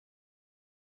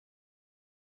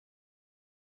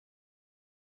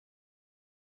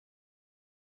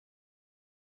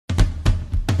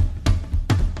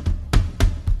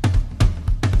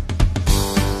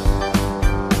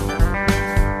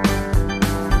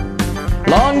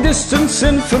Long distance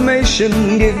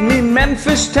information, give me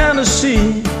Memphis,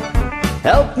 Tennessee.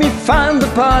 Help me find the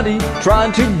party,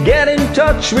 trying to get in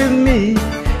touch with me.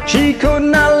 She could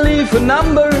not leave a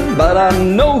number, but I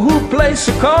know who placed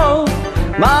the call.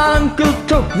 My uncle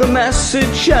took the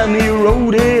message and he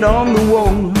wrote it on the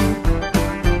wall.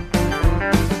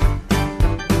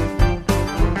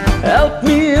 Help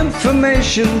me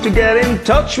information to get in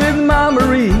touch with my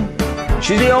Marie.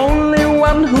 She's the only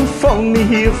one who phoned me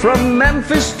here from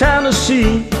Memphis,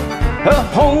 Tennessee. Her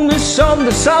home is on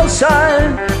the south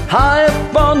side, high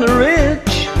up on the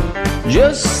ridge,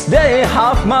 just a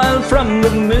half-mile from the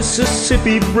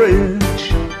Mississippi Bridge.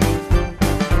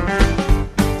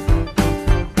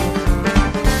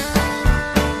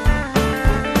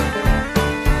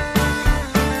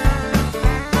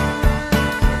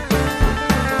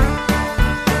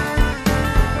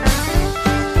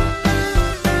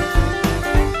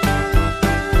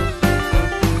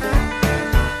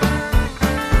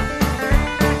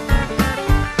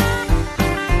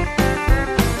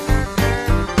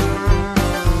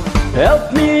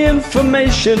 Help me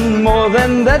information, more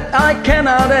than that I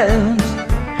cannot add.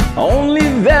 Only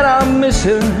that I miss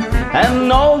her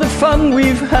and all the fun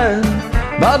we've had.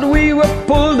 But we were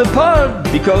pulled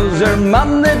apart because her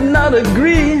mom did not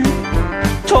agree.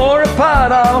 Tore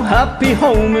apart our happy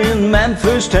home in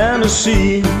Memphis,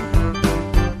 Tennessee.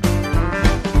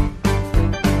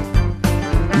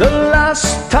 The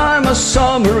last time I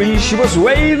saw Marie, she was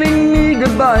waving me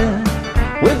goodbye,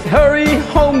 with hurry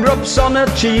home drops on her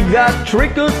cheek that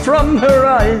trickled from her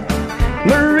eye.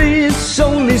 Marie is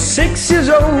only 6 years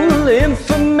old,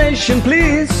 information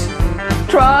please.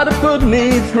 Try to put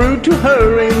me through to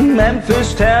her in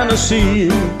Memphis,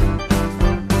 Tennessee.